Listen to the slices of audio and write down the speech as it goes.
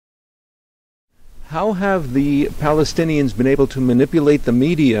How have the Palestinians been able to manipulate the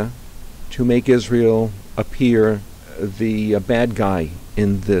media to make Israel appear the bad guy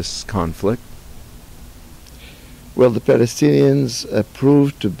in this conflict? Well, the Palestinians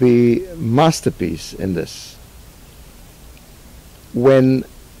proved to be masterpiece in this. When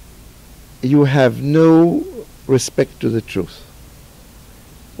you have no respect to the truth,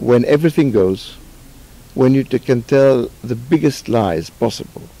 when everything goes, when you can tell the biggest lies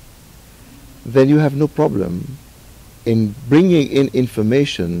possible, then you have no problem in bringing in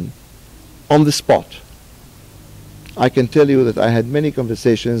information on the spot. I can tell you that I had many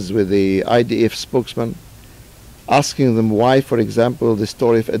conversations with the IDF spokesman, asking them why, for example, the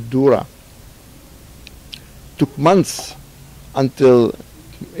story of Ad-Dura took months until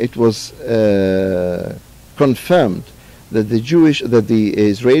it was confirmed that the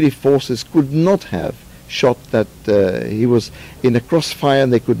Israeli forces could not have shot that he was in a crossfire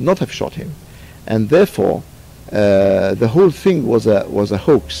and they could not have shot him, and therefore the whole thing was a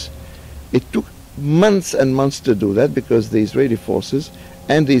hoax. It took months and months to do that because the Israeli forces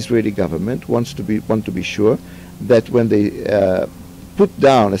and the Israeli government want to be sure that when they put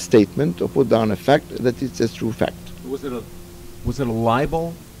down a statement or put down a fact, that it's a true fact. Was it a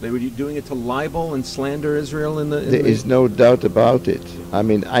libel? They were doing it to libel and slander Israel There is no doubt about it. I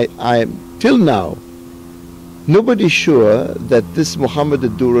mean, I till now, nobody's sure that this Muhammad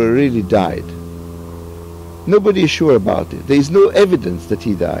Ad-Dura really died. Nobody is sure about it. There is no evidence that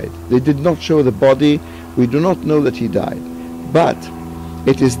he died. They did not show the body. We do not know that he died. But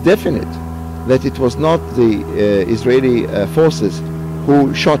it is definite that it was not the Israeli forces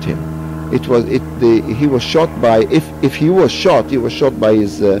who shot him. He was shot by, if he was shot by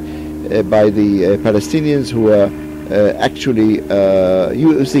the Palestinians who were actually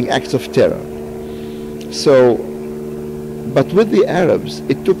using acts of terror. So, but with the Arabs,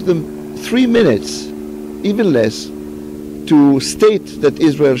 it took them 3 minutes, even less, to state that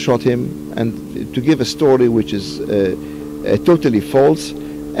Israel shot him and to give a story which is totally false.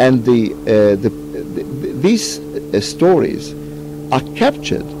 And these stories are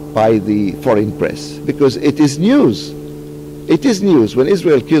captured by the foreign press because it is news. It is news. When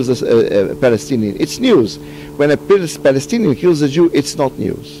Israel kills a Palestinian, it's news. When a Palestinian kills a Jew, it's not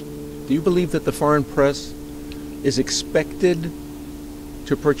news. Do you believe that the foreign press is expected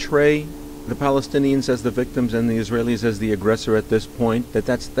to portray the Palestinians as the victims and the Israelis as the aggressor at this point?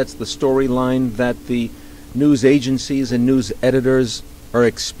 That's the storyline that the news agencies and news editors are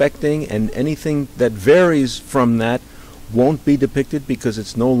expecting, and anything that varies from that won't be depicted because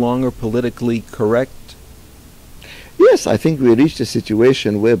it's no longer politically correct? Yes, I think we reached a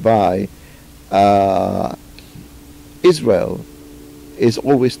situation whereby Israel is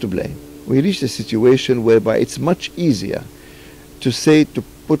always to blame. We reached a situation whereby it's much easier to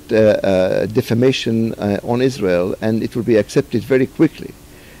put defamation on Israel, and it will be accepted very quickly.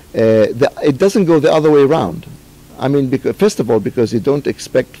 It doesn't go the other way around. I mean, first of all, because you don't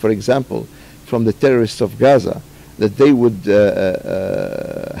expect, for example, from the terrorists of Gaza that they would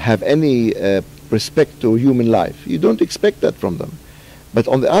have any respect to human life. You don't expect that from them. But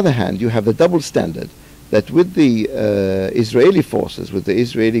on the other hand, you have the double standard that with the Israeli forces, with the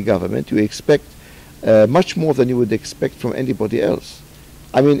Israeli government, you expect much more than you would expect from anybody else.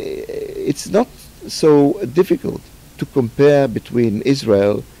 I mean, it's not so difficult to compare between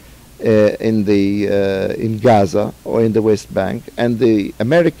Israel in Gaza or in the West Bank and the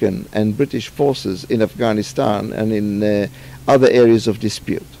American and British forces in Afghanistan and in other areas of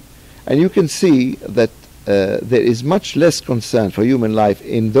dispute. And you can see that there is much less concern for human life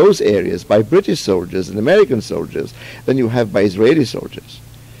in those areas by British soldiers and American soldiers than you have by Israeli soldiers.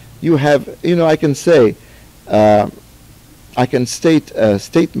 You have, I can say, I can state a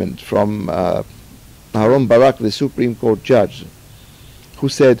statement from Aaron Barak, the Supreme Court judge, who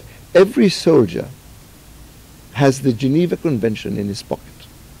said, every soldier has the Geneva Convention in his pocket.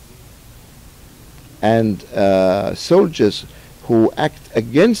 And soldiers who act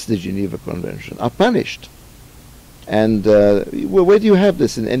against the Geneva Convention are punished. And where do you have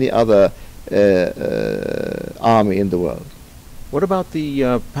this in any other army in the world? What about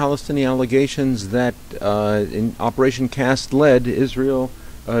the Palestinian allegations that in Operation Cast Lead, Israel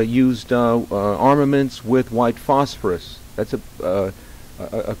used armaments with white phosphorus? That's a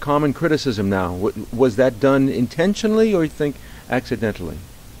common criticism now. Was that done intentionally or you think accidentally?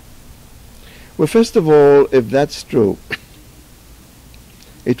 Well, first of all, if that's true,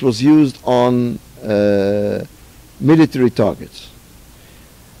 it was used on military targets.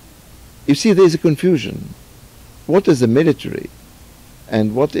 You see, there's a confusion. What is a military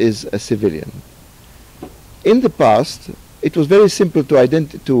and what is a civilian? In the past, it was very simple to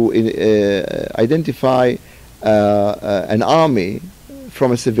identify an army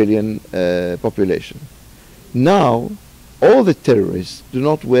from a civilian population. Now, all the terrorists do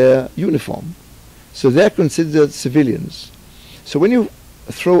not wear uniform, so they're considered civilians. So when you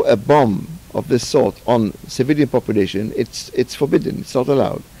throw a bomb of this sort on civilian population, it's forbidden. It's not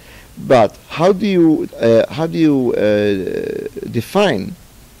allowed. But how do you define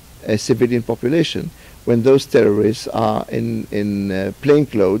a civilian population when those terrorists are in plain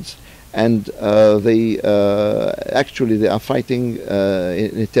clothes and actually they are fighting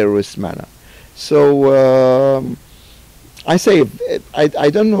in a terrorist manner? So I say I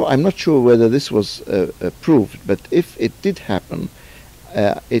don't know. I'm not sure whether this was proved, but if it did happen,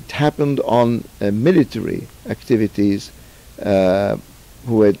 it happened on military activities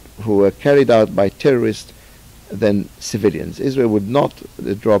who were carried out by terrorists than civilians. Israel would not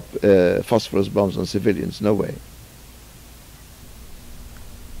drop phosphorus bombs on civilians. No way.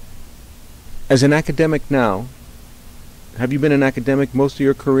 As an academic now, have you been an academic most of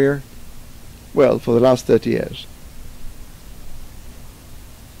your career? Well, for the last 30 years.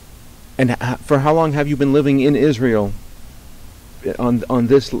 And for how long have you been living in Israel on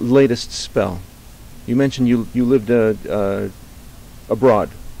this latest spell? You mentioned you lived abroad.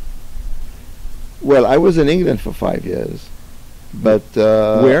 Well, I was in England for 5 years, but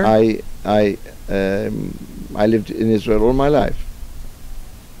where? I lived in Israel all my life.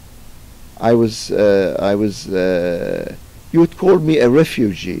 I was you would call me a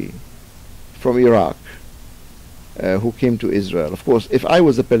refugee from Iraq who came to Israel. Of course, if I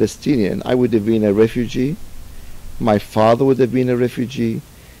was a Palestinian, I would have been a refugee. My father would have been a refugee.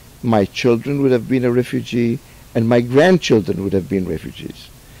 My children would have been a refugee, and my grandchildren would have been refugees.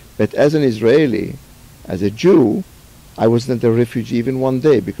 But as an Israeli, as a Jew, I wasn't a refugee even one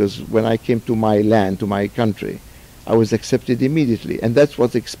day, because when I came to my land, to my country, I was accepted immediately. And that's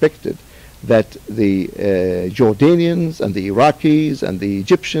what's expected, that the Jordanians and the Iraqis and the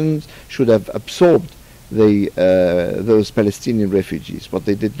Egyptians should have absorbed those Palestinian refugees. But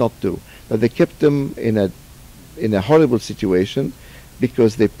they did not do. But they kept them in a horrible situation,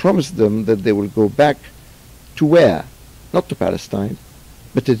 because they promised them that they will go back to where? Not to Palestine,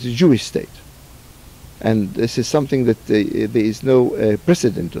 but to the Jewish state. And this is something that there is no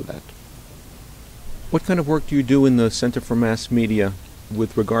precedent to that. What kind of work do you do in the Center for Mass Media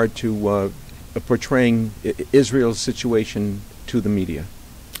with regard to portraying Israel's situation to the media?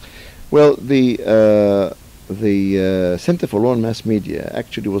 Well, the Center for Law and Mass Media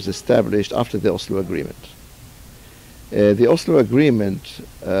actually was established after the Oslo Agreement. The Oslo Agreement,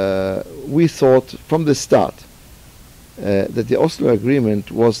 we thought from the start that the Oslo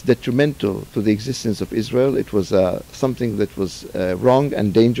Agreement was detrimental to the existence of Israel. It was something that was wrong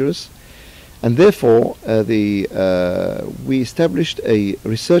and dangerous. And therefore, we established a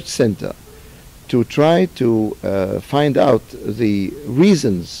research center to try to find out the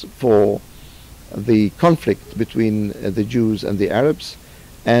reasons for the conflict between the Jews and the Arabs,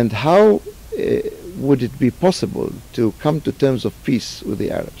 and how would it be possible to come to terms of peace with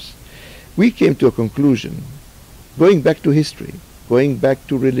the Arabs. We came to a conclusion, going back to history, going back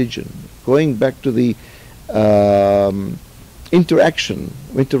to religion, going back to the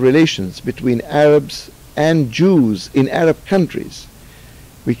interrelations between Arabs and Jews in Arab countries.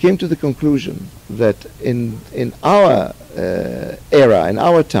 We came to the conclusion that in our era, in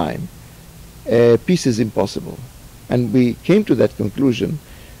our time, peace is impossible. And we came to that conclusion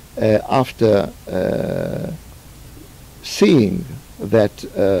after seeing that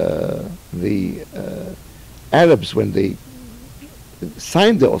the Arabs, when they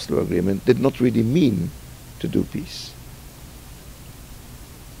signed the Oslo Agreement, did not really mean to do peace.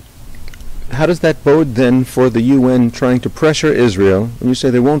 How does that bode then for the UN trying to pressure Israel? When you say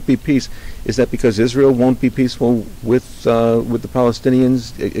there won't be peace, is that because Israel won't be peaceful with the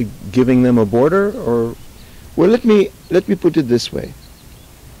Palestinians, giving them a border, or? Well, let me put it this way: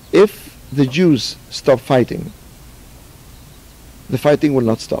 if the Jews stop fighting, the fighting will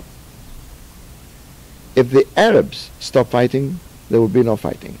not stop. If the Arabs stop fighting, there will be no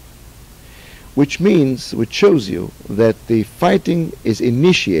fighting. Which shows you that the fighting is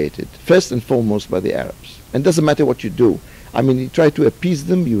initiated first and foremost by the Arabs. And it doesn't matter what you do. I mean, you try to appease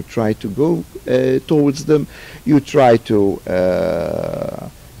them, you try to go towards them, you try to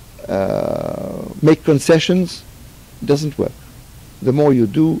make concessions. It doesn't work. The more you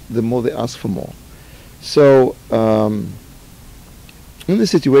do, the more they ask for more. So, in the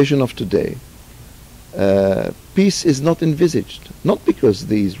situation of today, peace is not envisaged. Not because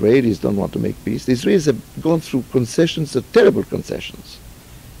the Israelis don't want to make peace. The Israelis have gone through concessions, terrible concessions.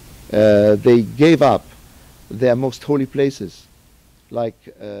 They gave up their most holy places, like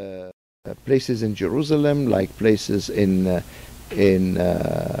places in Jerusalem, like places in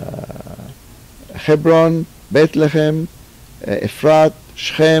Hebron, Bethlehem, Efrat,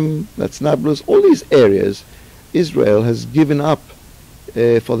 Shechem, that's Nablus. All these areas, Israel has given up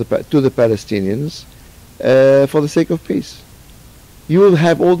to the Palestinians for the sake of peace. You will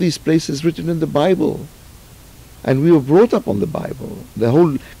have all these places written in the Bible, and we were brought up on the Bible. The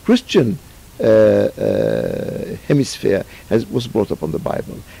whole Christian hemisphere was brought up on the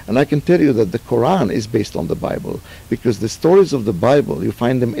Bible. And I can tell you that the Quran is based on the Bible, because the stories of the Bible, you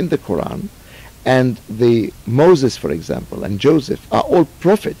find them in the Quran, and the Moses, for example, and Joseph are all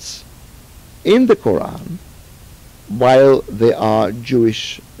prophets in the Quran, while they are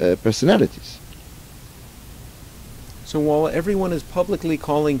Jewish personalities. So while everyone is publicly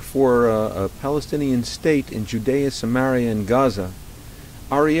calling for a Palestinian state in Judea, Samaria, and Gaza,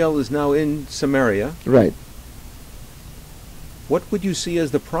 Ariel is now in Samaria. Right. What would you see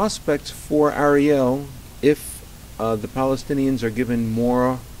as the prospects for Ariel if the Palestinians are given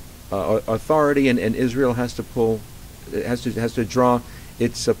more authority, and Israel has to draw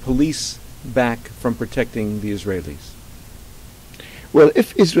its police back from protecting the Israelis? Well,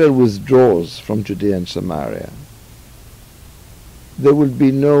 if Israel withdraws from Judea and Samaria, there will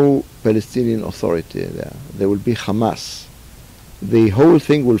be no Palestinian authority there. There will be Hamas. The whole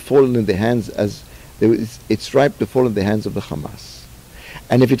thing will fall in the hands, it's ripe to fall in the hands of the Hamas.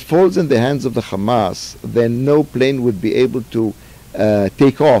 And if it falls in the hands of the Hamas, then no plane would be able to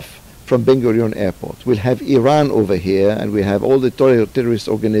take off from Ben Gurion Airport. We'll have Iran over here, and we have all the terrorist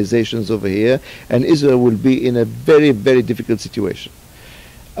organizations over here, and Israel will be in a very, very difficult situation.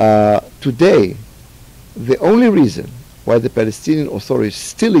 Today, the only reason why the Palestinian Authority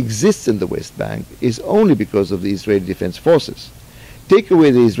still exists in the West Bank is only because of the Israeli Defense Forces. Take away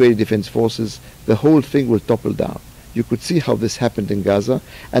the Israeli Defense Forces, the whole thing will topple down. You could see how this happened in Gaza,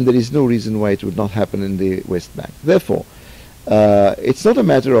 and there is no reason why it would not happen in the West Bank. Therefore, it's not a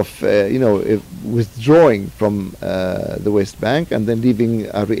matter of withdrawing from the West Bank and then leaving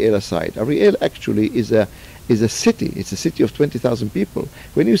Ariel aside. Ariel actually is a city. It's a city of 20,000 people.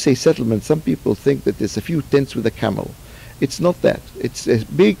 When you say settlement, some people think that there's a few tents with a camel. It's not that. It's a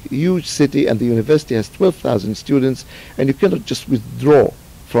big, huge city, and the university has 12,000 students, and you cannot just withdraw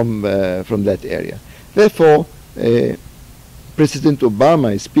from that area. Therefore, President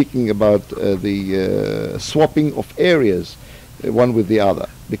Obama is speaking about the swapping of areas, one with the other,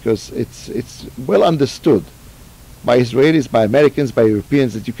 because it's well understood by Israelis, by Americans, by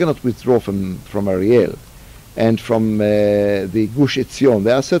Europeans, that you cannot withdraw from Ariel and from the Gush Etzion.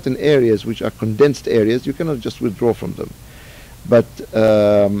 There are certain areas which are condensed areas. You cannot just withdraw from them. But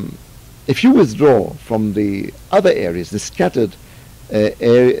if you withdraw from the other areas, the scattered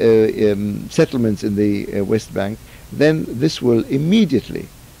settlements in the West Bank, then this will immediately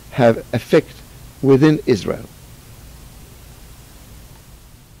have effect within Israel.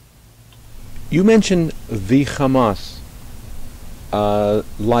 You mentioned the Hamas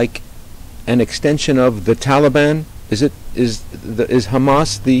like an extension of the Taliban. Is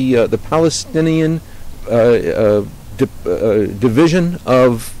Hamas the Palestinian division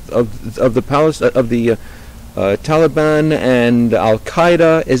of the Taliban and Al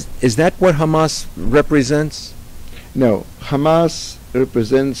Qaeda? Is that what Hamas represents? No, Hamas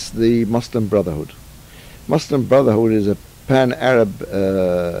represents the Muslim Brotherhood. Muslim Brotherhood is a pan-Arab,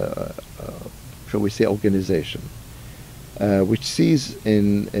 shall we say, organization, which sees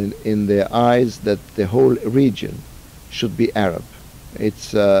in their eyes that the whole region should be Arab.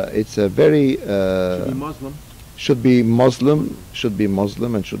 It's a very Should be Muslim. Should be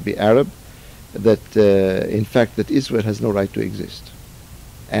Muslim, and should be Arab. That in fact that Israel has no right to exist,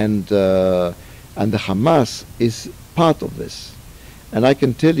 and the Hamas is part of this. And I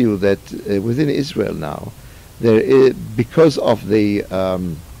can tell you that within Israel now, there is, because of the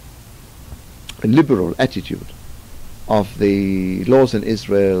liberal attitude of the laws in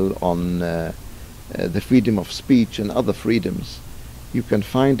Israel on the freedom of speech and other freedoms, you can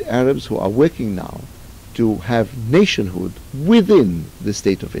find Arabs who are working now to have nationhood within the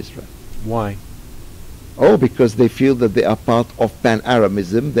state of Israel. Why? Oh, because they feel that they are part of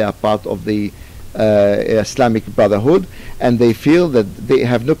Pan-Arabism, they are part of the Islamic Brotherhood, and they feel that they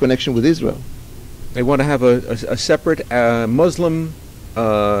have no connection with Israel. They want to have a separate Muslim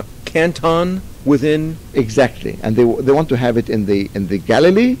canton within. Exactly, and they want to have it in the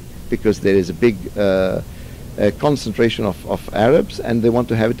Galilee, because there is a big concentration of Arabs, and they want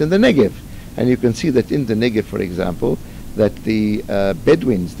to have it in the Negev. And you can see that in the Negev, for example, that the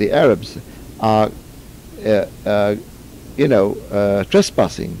Bedouins, the Arabs, are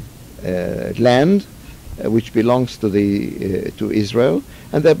trespassing land which belongs to to Israel,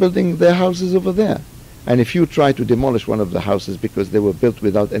 and they're building their houses over there. And if you try to demolish one of the houses because they were built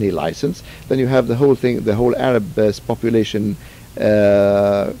without any license, then you have the whole thing, the whole Arab population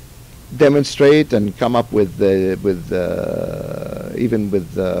demonstrate and come up with even with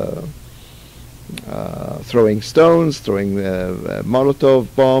throwing stones, throwing Molotov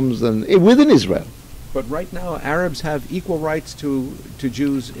bombs, and within Israel. But right now, Arabs have equal rights to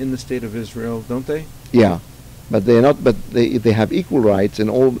Jews in the state of Israel, don't they? Yeah, but they're not. But they have equal rights in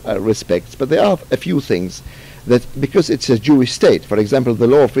all respects. But there are a few things that, because it's a Jewish state, for example, the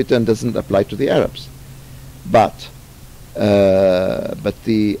law of return doesn't apply to the Arabs, but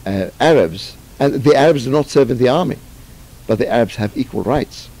the Arabs, and the Arabs do not serve in the army, but the Arabs have equal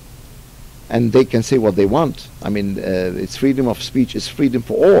rights, and they can say what they want. I mean, it's freedom of speech, it's freedom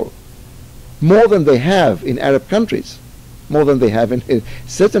for all, more than they have in Arab countries, more than they have in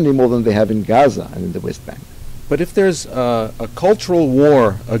certainly more than they have in Gaza and in the West Bank. But if there's a cultural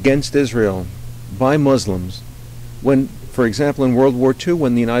war against Israel by Muslims, when, for example, in World War II,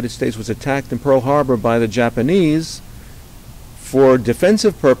 when the United States was attacked in Pearl Harbor by the Japanese, for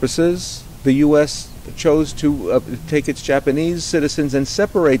defensive purposes, the U.S. chose to take its Japanese citizens and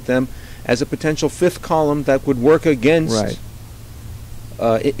separate them as a potential fifth column that would work against,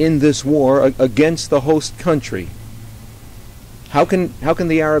 in this war, against the host country. How can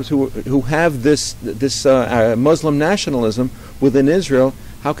the Arabs who have this Muslim nationalism within Israel,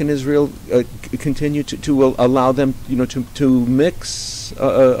 how can Israel continue to allow them, to mix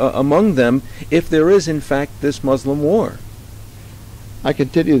among them if there is in fact this Muslim war? I can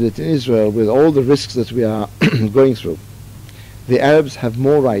tell you that in Israel, with all the risks that we are going through, the Arabs have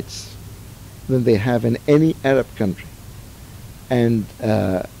more rights than they have in any Arab country, and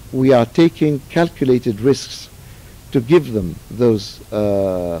we are taking calculated risks to give them those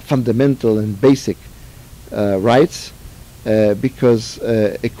fundamental and basic rights, because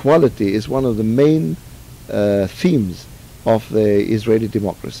equality is one of the main themes of the Israeli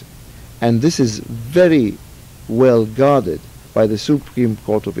democracy. And this is very well guarded by the Supreme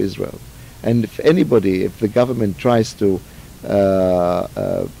Court of Israel. And if the government tries to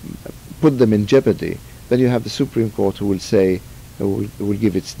put them in jeopardy, then you have the Supreme Court who will say, who will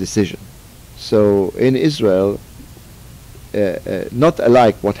give its decision. So in Israel, not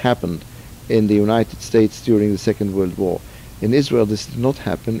alike what happened in the United States during the Second World War, in Israel this did not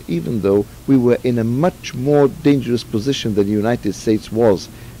happen, even though we were in a much more dangerous position than the United States was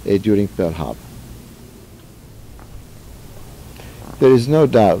during Pearl Harbor. There is no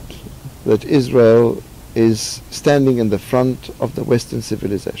doubt that Israel is standing in the front of the Western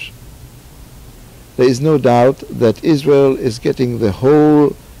civilization. There is no doubt that Israel is getting the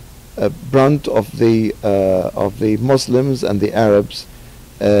whole brunt of the Muslims and the Arabs,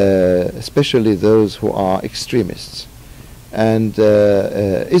 especially those who are extremists. And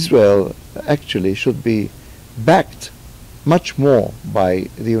Israel actually should be backed much more by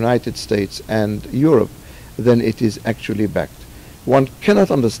the United States and Europe than it is actually backed. One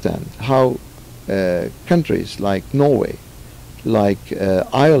cannot understand how countries like Norway, like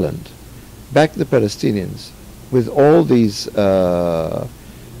Ireland, back the Palestinians with all these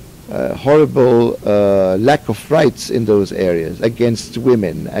horrible lack of rights in those areas, against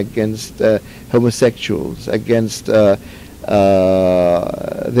women, against homosexuals, against their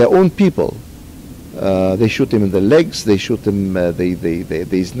own people. They shoot them in the legs, they shoot them,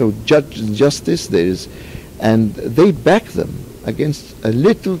 there's no justice, and they back them against a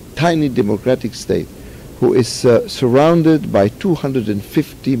little tiny democratic state who is surrounded by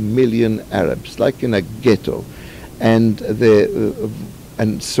 250 million Arabs, like in a ghetto, and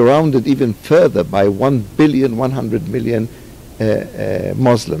surrounded even further by 100 million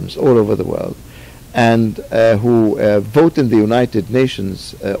Muslims all over the world, and who vote in the United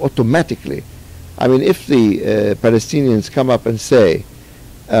Nations automatically. I mean, if the Palestinians come up and say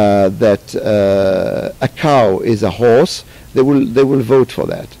that a cow is a horse, they will vote for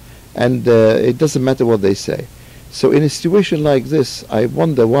that, and it doesn't matter what they say. So in a situation like this, I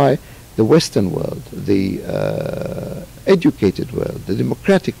wonder why the Western world, the educated world, the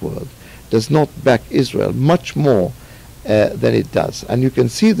democratic world, does not back Israel much more than it does. And you can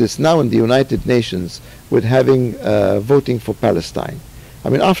see this now in the United Nations with having voting for Palestine. I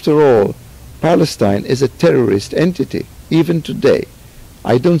mean, after all, Palestine is a terrorist entity, even today.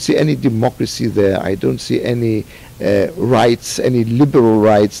 I don't see any democracy there. I don't see any rights, any liberal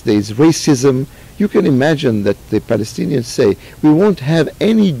rights. There is racism. You can imagine that the Palestinians say, we won't have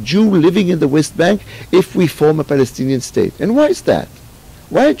any Jew living in the West Bank if we form a Palestinian state. And why is that?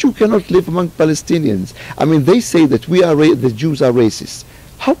 Why a Jew cannot live among Palestinians? I mean, they say that the Jews are racist.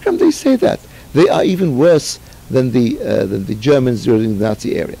 How come they say that? They are even worse than the Germans during the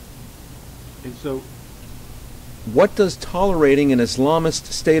Nazi era. And so, what does tolerating an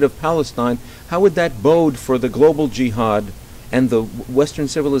Islamist state of Palestine, how would that bode for the global jihad and the Western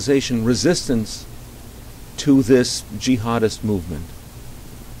civilization resistance to this jihadist movement?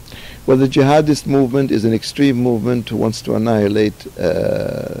 Well, the jihadist movement is an extreme movement who wants to annihilate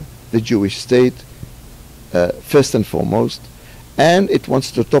the Jewish state, first and foremost, and it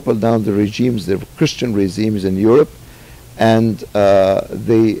wants to topple down the regimes, the Christian regimes in Europe, and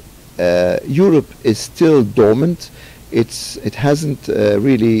Europe is still dormant. It hasn't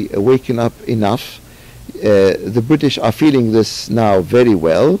really waken up enough. The British are feeling this now very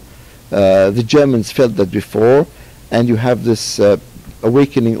well. The Germans felt that before, and you have this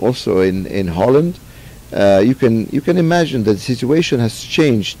awakening also in Holland. You can imagine that the situation has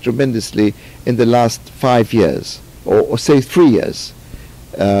changed tremendously in the last 5 years, or say 3 years.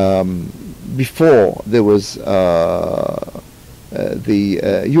 Before there was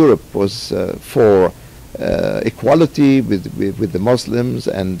Europe was for equality with the Muslims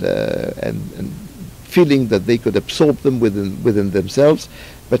and feeling that they could absorb them within themselves.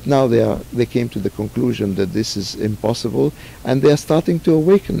 But now they came to the conclusion that this is impossible, and they are starting to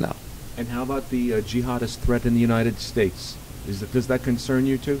awaken now. And how about the jihadist threat in the United States? Does that concern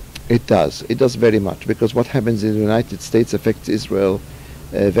you too? It does. It does very much, because what happens in the United States affects Israel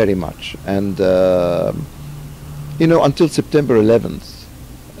very much. And until September 11th,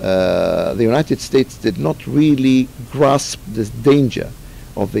 the United States did not really grasp the danger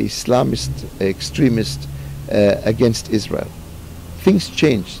of the Islamist extremists against Israel. Things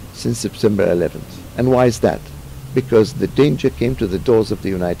changed since September 11th. And why is that? Because the danger came to the doors of the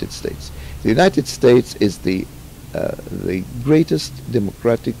United States. The United States is the greatest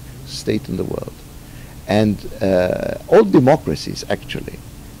democratic state in the world. And all democracies actually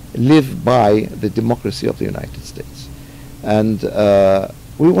live by the democracy of the United States. And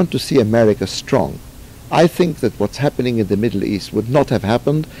we want to see America strong. I think that what's happening in the Middle East would not have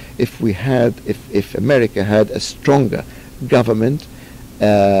happened if America had a stronger government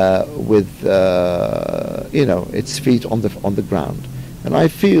with its feet on the ground. And I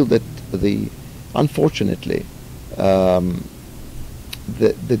feel that unfortunately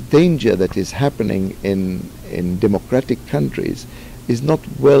the danger that is happening in democratic countries is not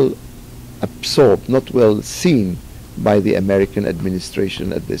well absorbed, not well seen by the American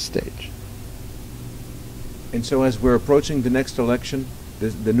administration at this stage. And so as we're approaching the next election,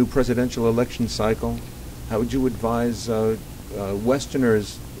 the new presidential election cycle, how would you advise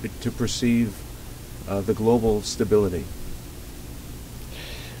Westerners to perceive the global stability?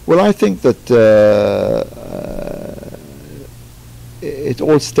 Well, I think that it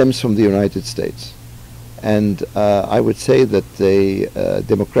all stems from the United States. And I would say that the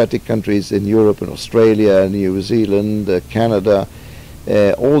democratic countries in Europe and Australia, New Zealand, Canada,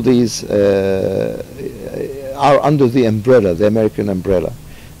 all these are under the umbrella, the American umbrella.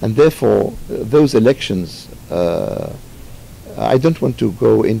 And therefore, those elections, I don't want to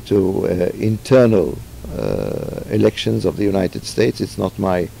go into internal elections of the United States. It's not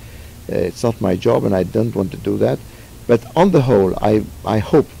my job, and I don't want to do that. But on the whole, I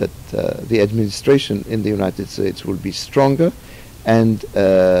hope that the administration in the United States will be stronger and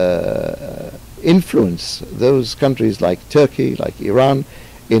influence those countries like Turkey, like Iran,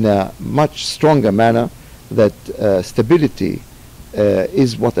 in a much stronger manner, that stability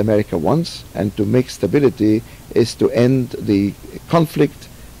is what America wants, and to make stability is to end the conflict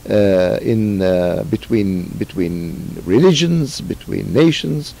between religions, between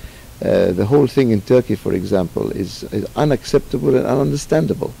nations. The whole thing in Turkey, for example, is unacceptable and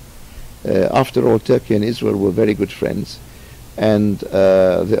ununderstandable. After all, Turkey and Israel were very good friends, and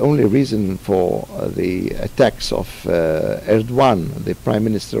the only reason for the attacks of Erdogan, the Prime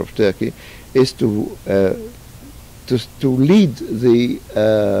Minister of Turkey, is to lead the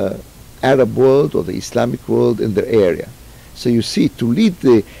Arab world or the Islamic world in the area. So you see, to lead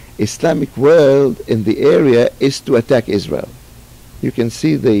the Islamic world in the area is to attack Israel. You can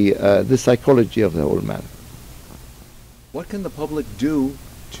see the psychology of the whole matter. What can the public do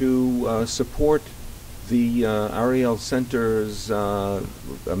to support the Ariel Center's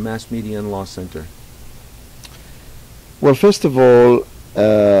Mass Media and Law Center? Well, first of all,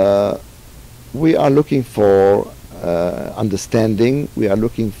 we are looking for understanding. We are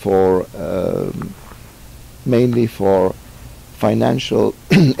looking for mainly for financial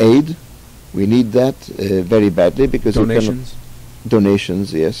aid. We need that very badly, because donations.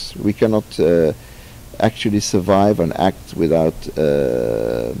 Donations, yes. We cannot actually survive and act without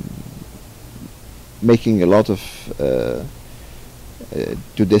making a lot of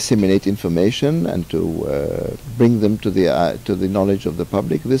to disseminate information and to bring them to the knowledge of the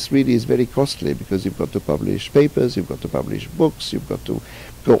public. This really is very costly because you've got to publish papers, you've got to publish books, you've got to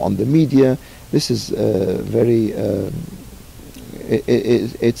go on the media. This is very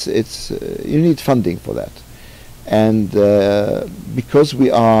you need funding for that. And because we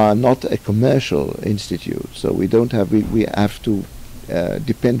are not a commercial institute, so we have to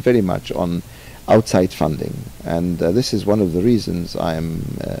depend very much on outside funding. And this is one of the reasons I'm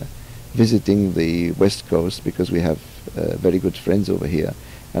visiting the West Coast, because we have very good friends over here.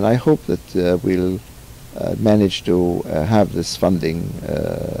 And I hope that we'll manage to have this funding.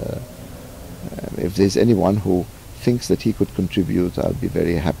 If there's anyone who thinks that he could contribute, I'll be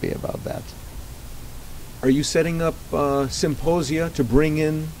very happy about that. Are you setting up symposia to bring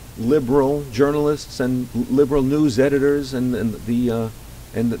in liberal journalists and liberal news editors and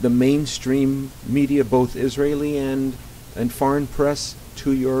the mainstream media, both Israeli and foreign press,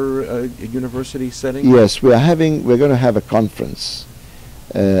 to your university setting? Yes, we're going to have a conference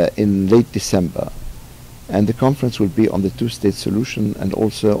in late December, and the conference will be on the two-state solution and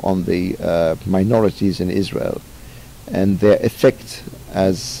also on the minorities in Israel and their effect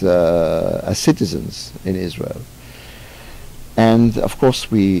as citizens in Israel. And of course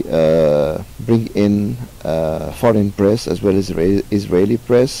we bring in foreign press as well as Israeli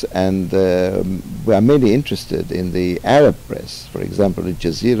press, and we are mainly interested in the Arab press, for example Al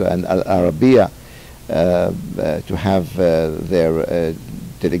Jazeera and Al Arabiya, to have their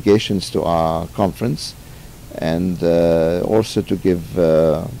delegations to our conference, and also to give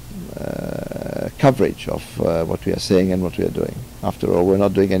coverage of what we are saying and what we are doing. After all, we're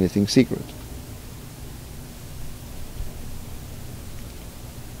not doing anything secret.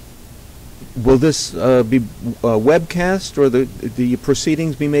 Will this be webcast, or the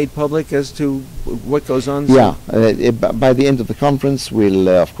proceedings be made public as to what goes on? Yeah, by the end of the conference, we'll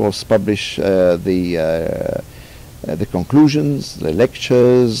of course publish the conclusions, the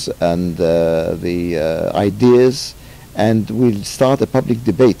lectures, and the ideas, and we'll start a public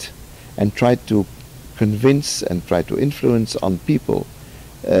debate and try to convince and try to influence on people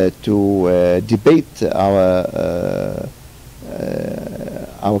to debate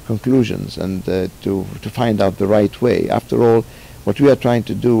our conclusions and to find out the right way. After all, what we are trying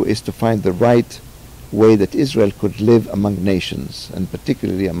to do is to find the right way that Israel could live among nations, and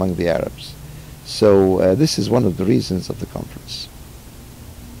particularly among the Arabs. So this is one of the reasons of the conference.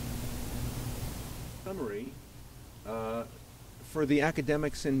 Summary for the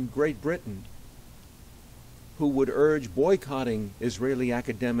academics in Great Britain who would urge boycotting Israeli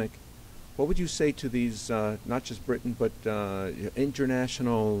academic, what would you say to these, not just Britain, but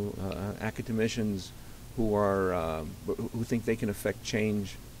international academicians who think they can affect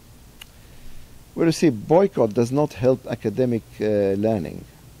change? Well, you see, boycott does not help academic learning,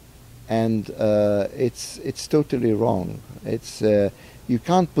 and it's totally wrong. You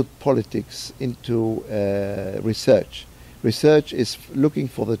can't put politics into research. Research is looking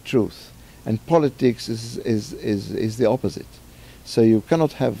for the truth, and politics is the opposite. So you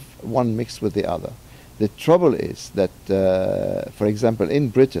cannot have one mixed with the other. The trouble is that, for example, in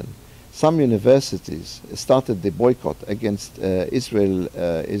Britain, some universities started the boycott against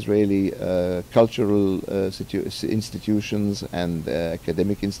Israeli cultural institutions and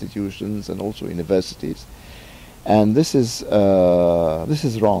academic institutions, and also universities. And this is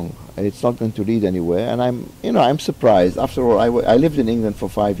wrong. It's not going to lead anywhere. And I'm surprised. After all, I lived in England for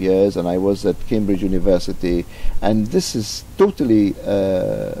 5 years, and I was at Cambridge University, and this is totally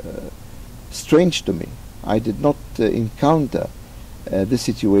strange to me. I did not encounter this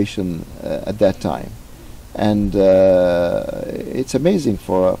situation at that time, and it's amazing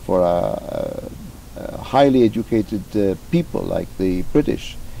for highly educated people like the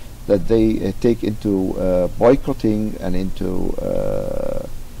British, that they take into boycotting and into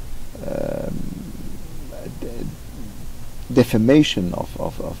defamation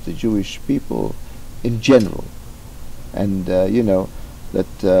of the Jewish people in general. And you know that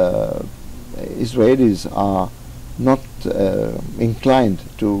Israelis are not inclined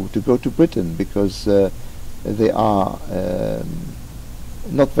to go to Britain, because they are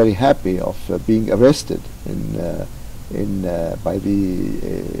not very happy of being arrested by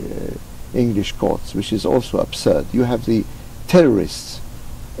the English courts, which is also absurd. You have the terrorists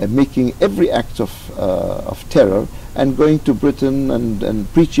making every act of terror and going to Britain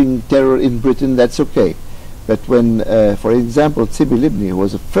and preaching terror in Britain. That's okay. But when, for example, Tzipi Livni, who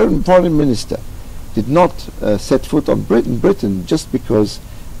was a foreign minister, did not set foot on Britain just because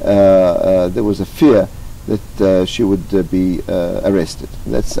there was a fear that she would be arrested.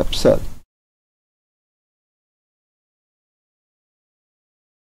 That's absurd.